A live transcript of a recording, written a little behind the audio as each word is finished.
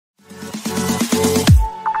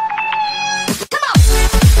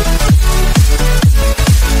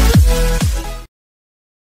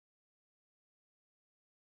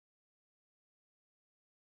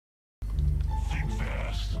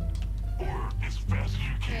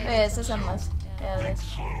Yeah, it's just endless. Yeah, it is.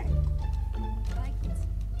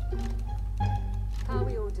 How are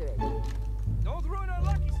we all doing? Don't ruin our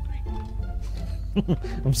lucky streak.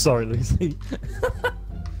 I'm sorry, Lucy.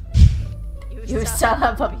 You son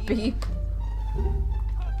of a beep.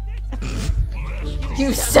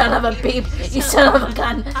 You son of a beep. You son of a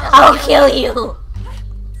gun. I'll kill you.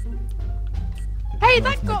 Hey,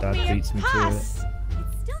 that My got dad me a beats me to pass. it.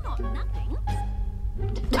 It's still not nothing.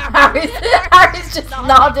 Harry's just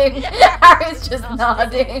nodding. Harry's just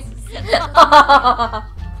nodding.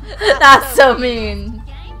 That's so mean.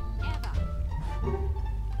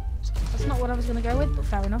 That's not what I was gonna go with, but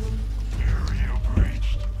fair enough.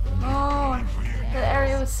 Oh, the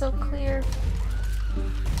area was so clear.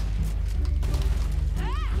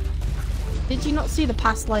 Did you not see the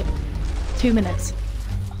past like 2 minutes?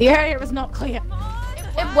 The area was not clear.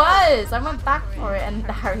 It was. I went back for it, and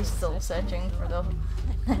Harry's still searching for the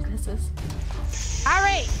necklaces.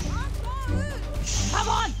 Harry! Come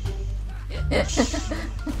on!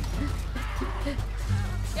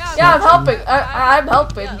 Yeah, I'm helping. I'm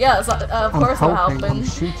helping. Yes, of course I'm helping. I'm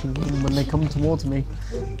shooting them when they come towards me.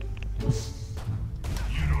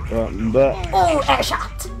 Oh, air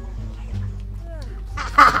shot!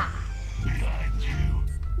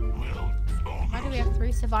 Why do we have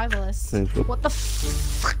 3 survivalists? What the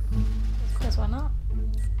f? Because why not?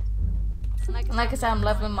 Like I said, I'm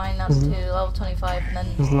leveling mine up to level 25,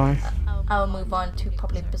 and then I'll move on to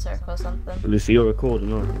probably Berserk or something. Lucy, you're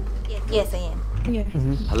recording, aren't you? Yes, I am. Yeah.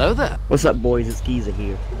 Hello there. What's up, boys? It's Geezer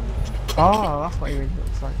here. Oh, that's what you mean.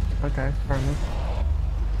 It's like, okay, fair enough.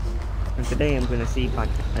 And today I'm gonna see if I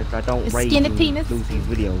don't rate Skin a penis. Lucy's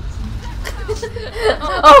videos.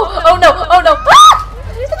 Oh no! Oh no! Ah!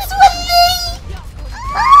 It's windy!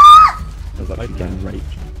 Ah! I was like, getting raped.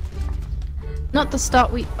 Not the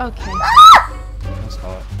start we. Okay. Ah! That's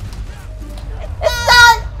hot. It's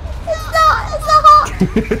not! It's not! It's not hot!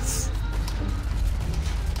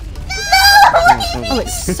 No! Oh, it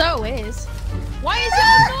so is. Why is it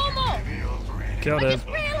normal? Killed him.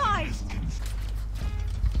 Realised.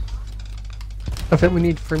 I think we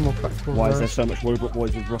need 3 more practical. Why is there so much robot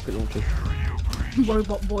boys with rocket launchers?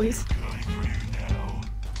 Robot boys.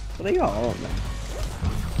 Well, they are, aren't they?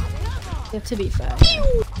 Yeah, to be fair. There's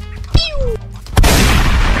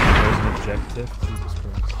an objective. Jesus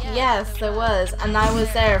Christ. Yes, there was, and I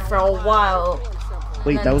was there for a while.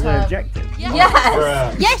 Wait, that was an objective?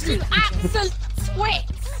 Yes! Yes, you absolute twit!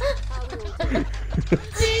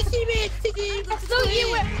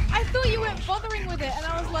 I thought you weren't bothering with it, and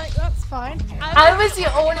I was like, that's fine. I was the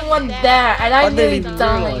only one there, and I nearly didn't even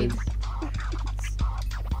died. realise.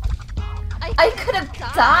 I could have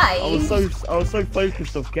died. I was so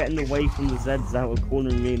focused on getting away from the Zeds out of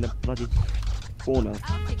cornering me in the bloody corner.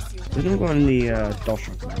 We're gonna go on the dosh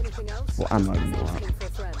or ammo and all that.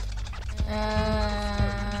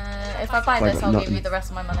 If I buy this, I'll give you the rest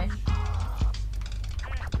of my money.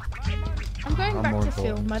 I'm going I'm back more to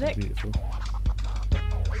field important. medic. Beautiful.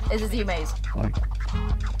 Is it you, Maze?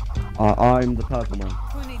 I'm the purple man.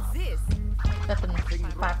 Weapon,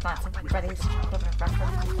 5 plants of Freddy's.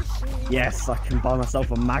 Yes, I can buy myself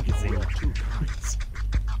a magazine.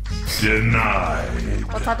 Denied.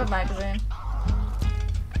 What type of magazine?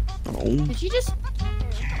 Oh, Did you just?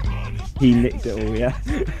 he nicked it all, yeah.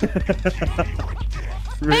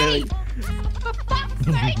 Really? Hey! For fuck's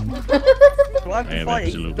sake! Do I have to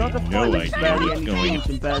fight? Do I have to fight with barely any bullets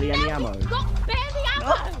and barely any ammo? Got barely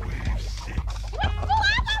ammo. You have full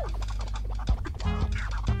ammo.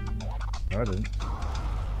 I didn't.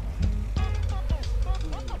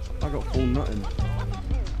 I got full nothing.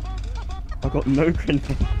 I got no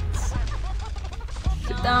grenades.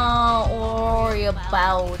 Don't worry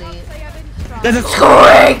about it. There's a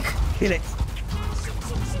Squeak! Kill it!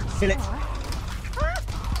 Kill it!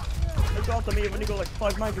 Look after me, I've only got like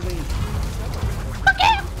 5 magazines.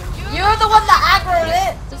 You're the one that aggroed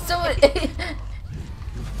it! So it.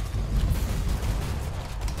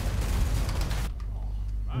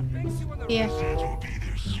 Yeah.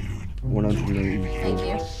 180. Thank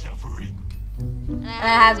you. And I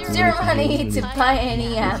have 0 money to buy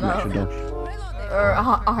any ammo. Or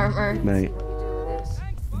armor. Mate.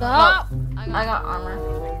 Stop. I got armor.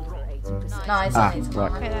 No, I still need some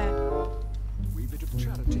right. armor. Okay, there.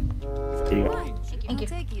 Here you go.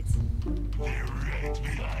 Thank you.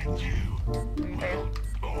 There.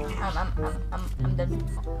 I'm done.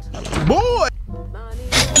 Boy!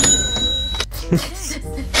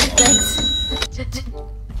 Thanks.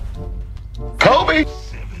 Kobe!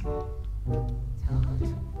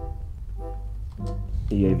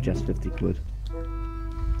 He gave just 50 quid.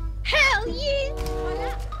 Hell yeah!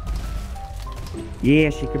 Yeah,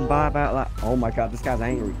 she can buy about that. Oh my god, this guy's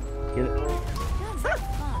angry. Get it?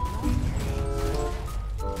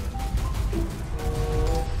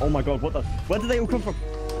 Oh my god, what the? Where did they all come from?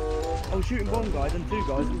 Oh, shooting one guy, then 2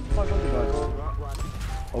 guys, and 500 guys.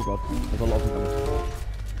 Oh god, there's a lot of them coming.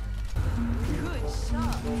 Good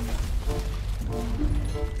shot.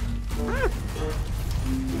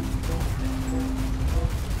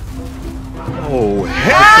 Oh,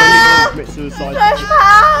 hell! Commit suicide.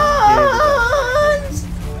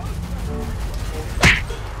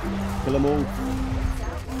 Kill them all.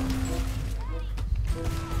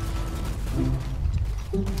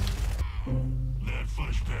 That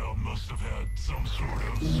flesh pal must have had some sort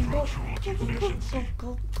of structural deficiency.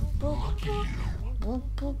 Lucky you.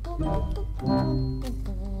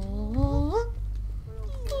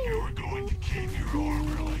 You're going to keep your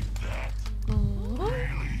armor like that?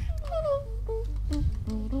 Really?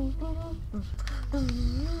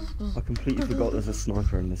 I completely forgot there's a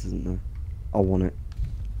sniper in this, isn't there? I want it.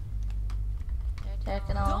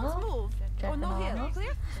 Checking all Don't up. move. Checking no all hill. up.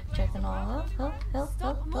 Clear? Checking all up. Help.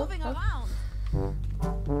 Stop moving around.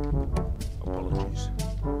 Apologies.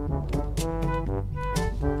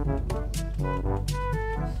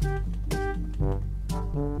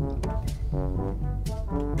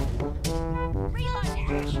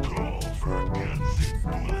 Let's call for guns and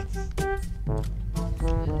bullets.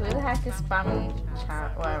 Who the heck is spamming chat?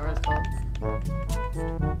 Whatever it's called.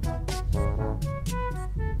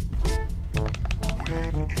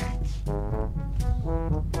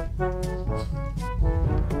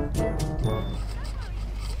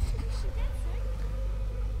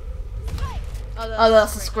 Oh,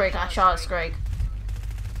 that's a Scrig. I shot a Scrig.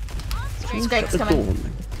 Scrig's Shut the door coming. on me.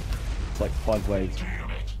 It's like 5 waves.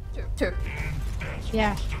 2.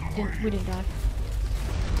 Yeah, we didn't die.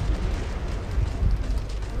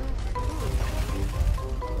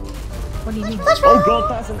 What do you mean? Oh god,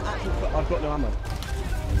 that's an actual. I've got no ammo.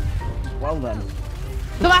 Well then.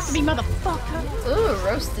 There has to be motherfucker. Ooh,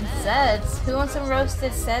 roasted Zeds. Who wants some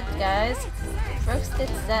roasted Zed, guys? Roasted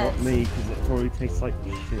Zeds. Not me, because it probably tastes like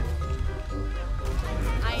shit.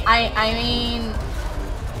 I mean,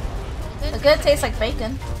 it could taste like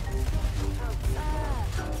bacon.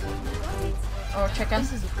 Or chicken.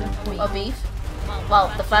 Or beef. Well,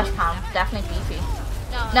 the flesh pound, definitely beefy.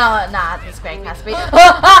 No, nah, this Greg has to be.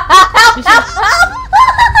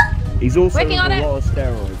 He's also Working on a it. lot of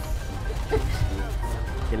steroids.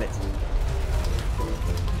 Kill it.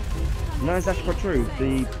 No, it's actually quite true.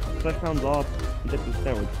 The flesh pounds are dipped with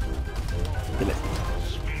steroids. Kill it.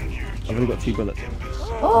 I've only got 2 bullets.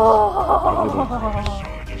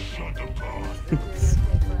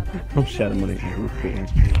 I'll share the money.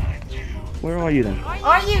 Where are you then?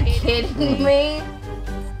 Are you kidding me?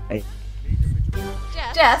 Hey,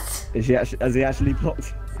 Jess. is she actually? Has he actually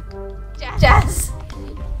blocked? Jess.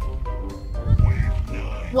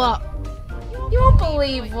 What? You won't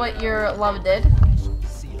believe what your love did.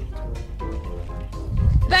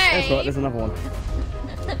 That's right. There's another one.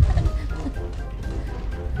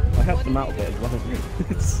 I helped him out a bit as well.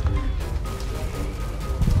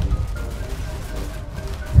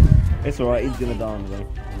 It's alright, he's gonna die anyway.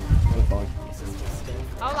 We're fine.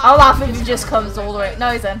 I'll laugh if he just comes all the way.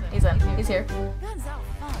 No, he's in. He's in. He's here.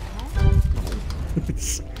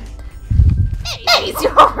 Hey, he's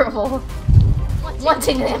horrible.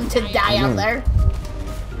 Wanting him to die out there.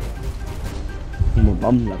 My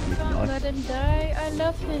mum loves me to die. Let him die. I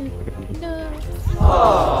love him. No.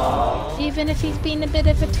 Even if he's been a bit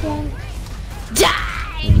of a twonk.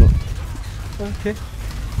 Die! Okay.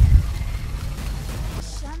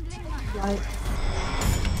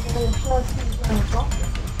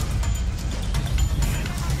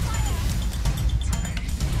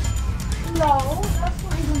 No, that's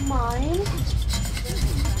not even mine.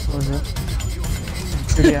 What was it?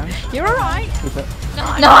 Yeah. You're alright. With it.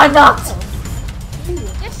 No, I'm not.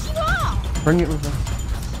 Yes, you are. Bring it with us.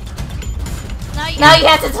 Now you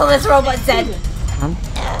have to tell this robot dead.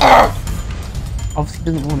 Obviously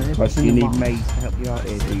doesn't want it. Right, so you Bring it need back. May to help you out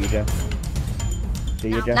here, do you, Jeff? Do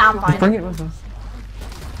you, Jeff? Nah, I'm Just bring fine. it with us.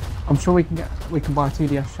 I'm sure we can buy a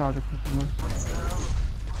 2DS charger.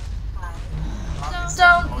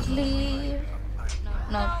 Don't leave.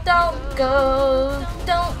 No, don't go.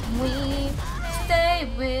 Don't leave. Stay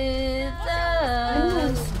with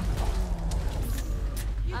us.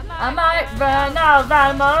 I might run out of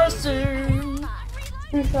ammo soon.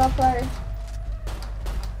 Who shall I play?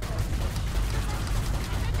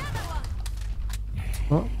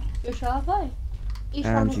 What? Who shall I play?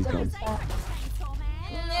 And she's gone.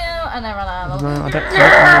 No, and I run out of No, ammo.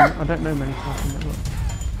 I don't know many Cartoon Network.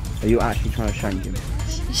 Are you actually trying to shank him?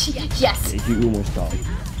 Yes. You almost died.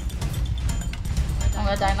 I'm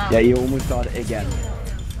gonna die now. Yeah, you almost got it again.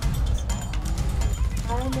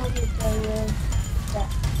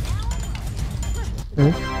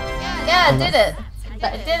 Yeah, I did it.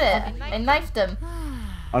 I did it. I knifed him.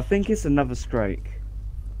 I think it's another Scrake.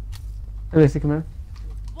 Elisa, come here.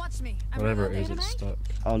 Watch me. I'm Whatever it is, reloading, it's mate. stuck.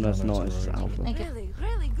 Oh no, it's no, not. it's It's alright. Alpha. Thank you.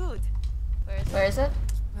 Really good. Where is it?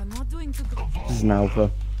 I'm not doing too good. This is an Alpha.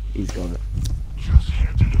 He's got it.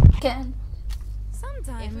 Again.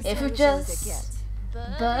 Sometimes If you I just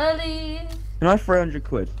believe. Can I have 300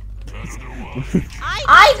 quid?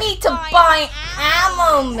 I need to buy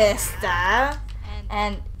ammo, mister.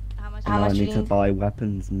 And how No, I much need you to need? buy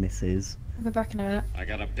weapons, missus. I'll be back in a minute. I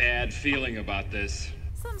got a bad feeling about this.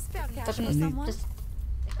 Some spare cash Just, for someone. just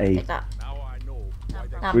Hey, take that. Now I know why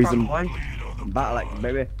they No reason problem. why? Battle axe,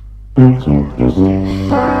 baby. Oh,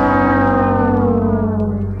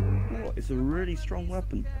 it's a really strong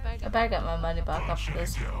weapon. I better get my money back after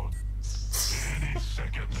this.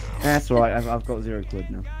 That's alright, I've got 0 quid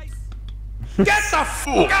now. Get the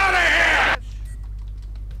fuck out of here!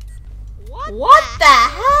 What the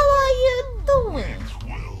hell are you doing?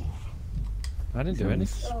 I didn't do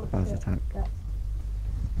anything. Surprise attack.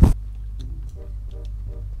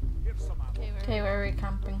 Okay, where are we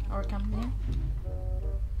camping? Or camping?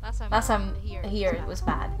 Last time here it was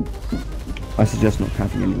bad. I suggest not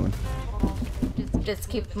camping anyway. Just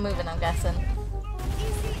keep moving, I'm guessing.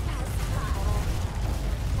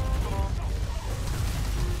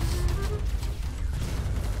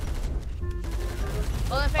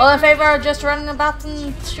 All in favor of just running about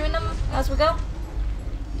and shooting them as we go?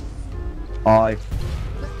 Aye.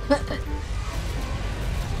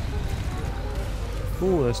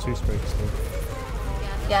 Ooh, there's 2 Scrakes still.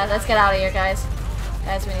 Yeah, let's get out of here, guys.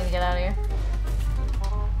 Guys, we need to get out of here.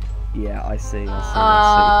 Yeah, I see.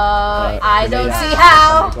 I don't grenade see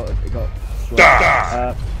out. how. It got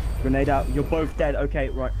swept. Grenade out. You're both dead. Okay,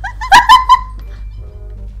 right.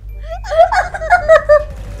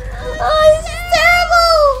 Oh, this is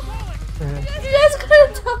terrible! You guys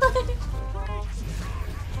gonna die.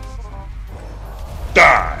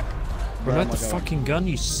 Die! Reload am the I going? fucking gun,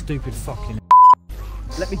 you stupid fucking.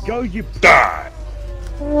 Let me go, you. Die!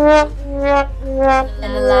 And the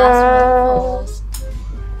last one falls.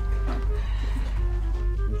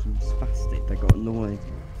 There's some spastic that got annoyed.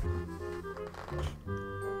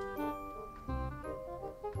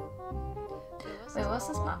 Wait, what's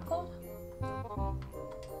this map called?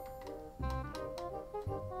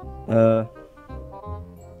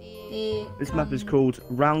 This map is called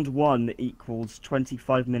Round 1 equals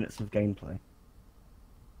 25 minutes of gameplay.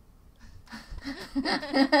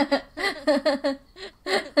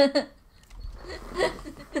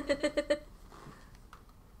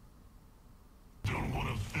 Don't want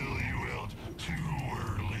to fill you out too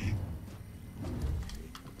early.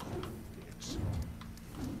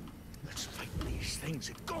 Let's fight these things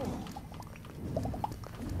and go!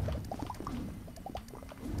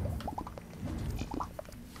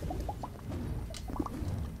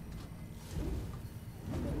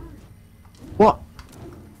 What?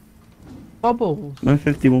 Bubbles. No,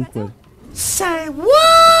 51 quid. Say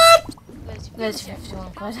what? There's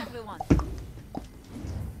 51 quid.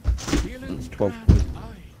 It's 12 quid.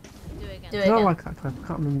 Do it Did I again. like that clip? I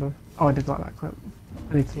can't remember. Oh, I did like that clip.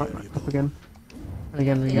 I need to like that clip again. And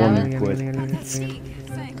again, and Yeah. again, and again, Quid. and again, and again, and again,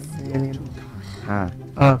 and again, and again.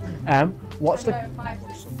 Ah. What's the... I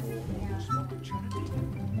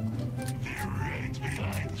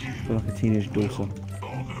feel like a teenage daughter.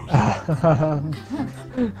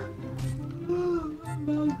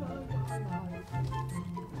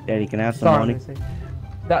 Yeah, you can have some Sorry, money. Lucy.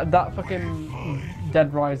 That fucking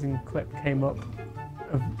Dead Rising clip came up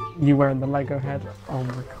of you wearing the Lego head. Oh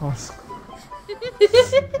my god.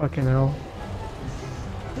 Fucking hell.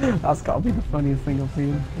 That's gotta be the funniest thing I've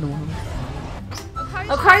seen in a while.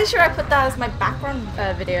 I'm quite sure I put that as my background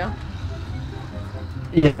video.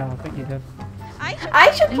 Yeah, I think you did.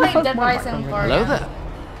 I should play That's Dead my Rising background for video. Hello there.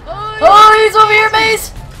 Oh, he's over here, Maze!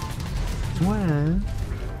 Where?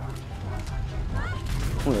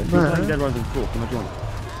 Oh, if you're playing Dead Rising 4, can I join?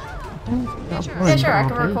 Yeah, sure, I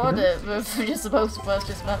can record it, but if you're just supposed to first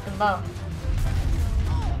just nothing about.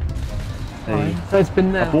 Hey, So it's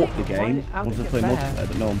been there. I bought the game, How did wanted to it play get multiplayer, there?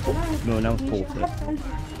 but no one else bought it.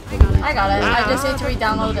 I got it, I just need to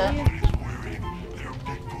re-download it.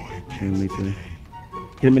 Yeah, me too.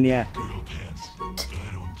 Hit him in the air.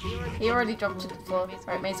 He already dropped to the floor.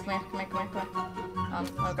 Right, Maze, come here.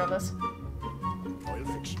 I'll grab this.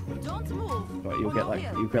 Don't move. Right, you'll get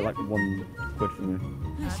like 1 quid from me.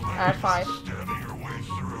 I had 5.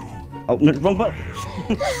 Oh no, wrong button.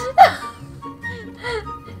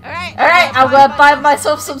 Alright, I'm gonna buy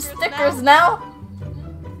myself some stickers now.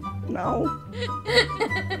 No.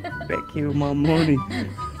 Beck you my money.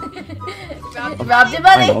 Robbed your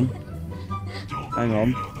money. Hang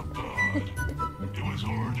on.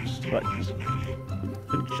 Right.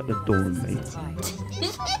 Shut the door on me.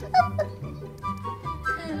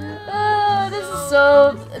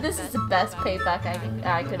 This is the best payback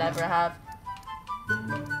I could ever have.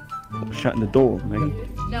 Shutting the door on me.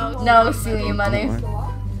 No, stealing your money.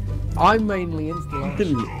 I'm mainly insta-lock.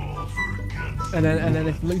 Didn't. And then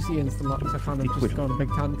if Lucy insta-locks, I kind of just go on a big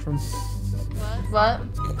tantrum. What?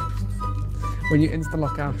 When you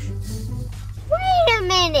insta-lock Ash. Wait a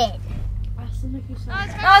minute. No,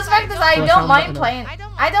 it's fact that I don't mind playing. I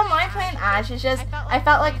don't mind playing Ash. It's just I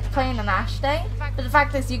felt like playing an Ash day, but the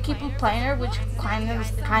fact is you keep playing her, which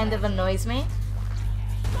kind of annoys me.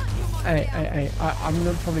 Hey,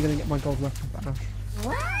 I'm probably gonna get my gold weapon for Ash.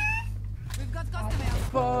 What?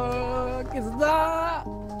 Fuck is that?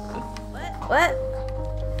 What?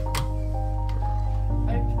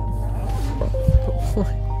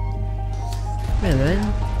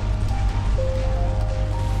 Man.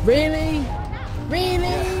 Really?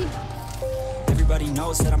 Really? Everybody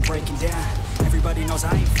knows that I'm breaking down. Everybody knows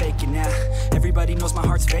I ain't faking now. Everybody knows my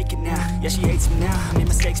heart's vacant now. Yeah, she hates me now. I made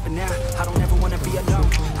mistakes, but now I don't ever wanna be alone.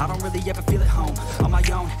 I don't really ever feel at home. On my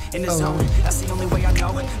own, in the zone. That's the only way I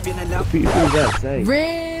know. Feeling love.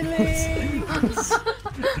 Really?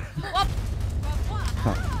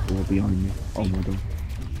 Door behind me. Oh my god.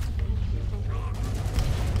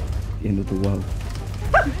 The end of the world.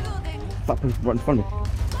 That person right in front of me.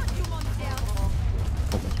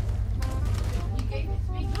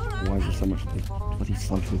 Why is there so much bloody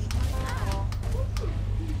ciphers?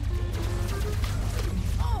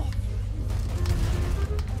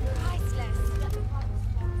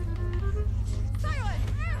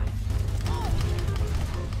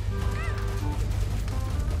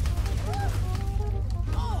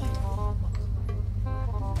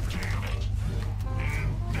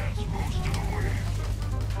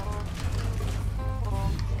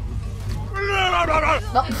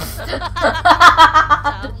 The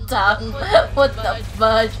tongue. What the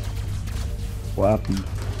fudge? What happened?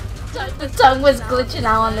 The tongue was glitching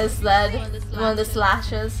out on this sled. One of the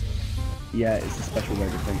slashes. Yeah, it's a special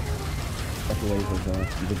wave of thing. Special wave of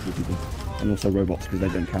invisible people. And also robots because they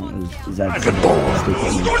don't count as Zeds.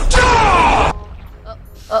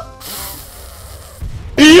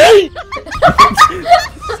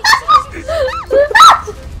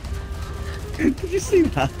 Did you see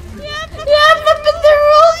that? Yeah, but they're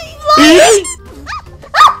rolling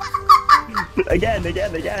Again.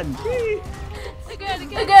 Again.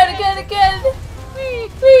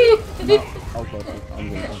 Oh god, I'm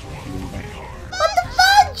going back. What the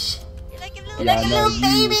fudge? Yeah, You're like a little you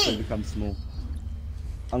baby. also become small.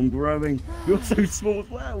 I'm growing. You're so small as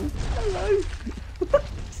well. Hello.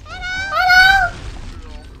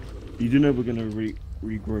 You do know we're gonna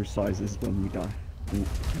regrow sizes when we die.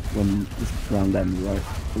 When this round ends, right?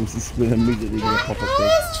 We're immediately gonna pop up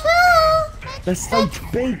big. They're so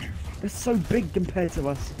big. They're so big compared to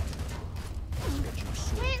us.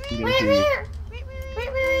 Where?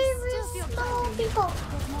 Small people.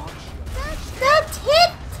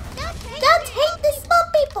 Don't hit the small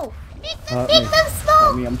people. Make them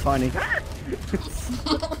small. Me, I'm tiny.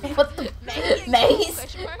 What the maze?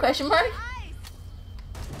 Question mark?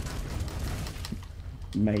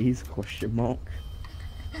 Maze? Question mark.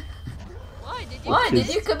 Why did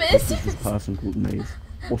you commit? What is this person called Maze?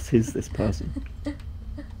 What is this person?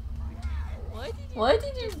 Why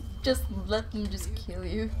did you just let them just kill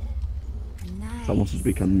you? Someone has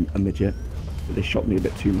become a midget, but they shot me a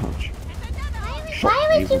bit too much. Shot Why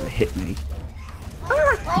me, would you? but hit me.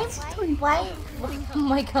 Why? Oh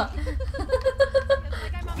my god.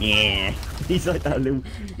 Yeah. He's like that little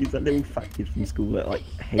fat kid from school that like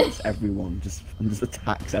hates everyone, just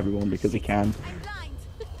attacks everyone because he can.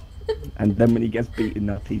 And then when he gets beaten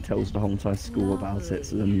up, he tells the whole entire school about it,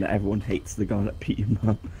 so then everyone hates the guy that beat him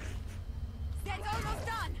up.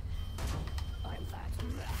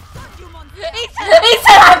 He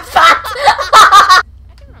said I'm fat!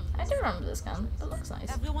 I do remember this gun. It looks nice.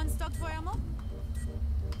 Everyone stocked for ammo?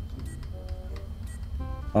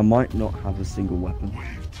 I might not have a single weapon.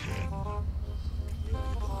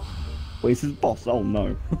 Wait, this is boss? Oh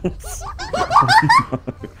no.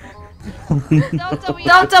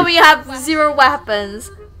 Don't tell me you have 0 weapons.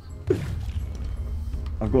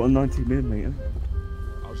 I've got a 90mm.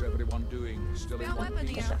 How's everyone doing? Still in one Weapon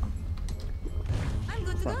piece? here. I'm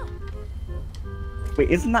good to go. Wait,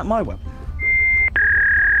 isn't that my weapon?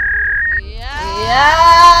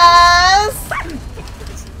 Yes!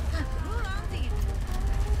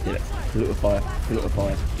 Yeah, fill it with fire, fill it with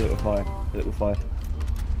fire, fill it with fire, fill it with fire.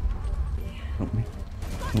 Help me.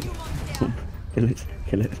 Help. Kill it.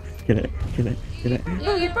 Kill it. Kill it. Kill it. Kill it.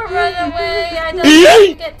 You keep running away. I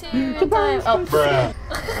don't get to you in time. Oh, bruh.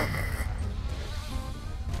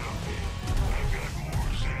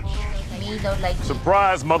 Me don't like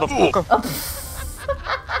Surprise, motherfucker!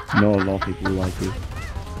 No, a lot of people like it.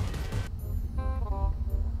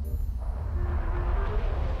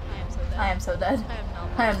 I am so dead.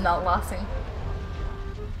 I am not lasting.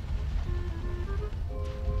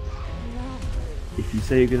 If you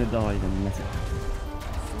say you're gonna die, then let it.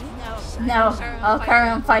 No, I'll carry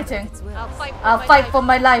on fighting. I'll fight for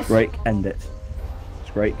my life. Drake, end it.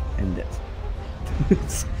 Drake, end it.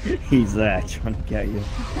 He's there trying to get you.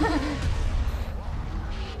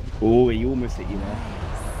 Oh, he almost hit you there.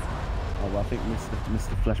 Oh, well, I think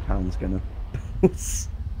Mr. Flesh Pound's gonna.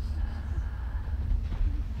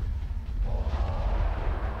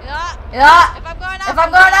 Yeah. If I'm going out,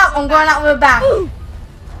 I'm going out with a bang.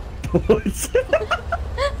 You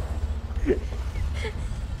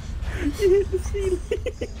hit the ceiling.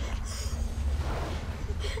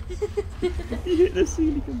 You hit the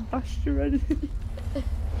ceiling and bashed your head in.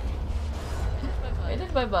 Where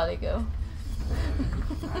did my body go?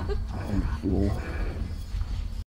 On the floor.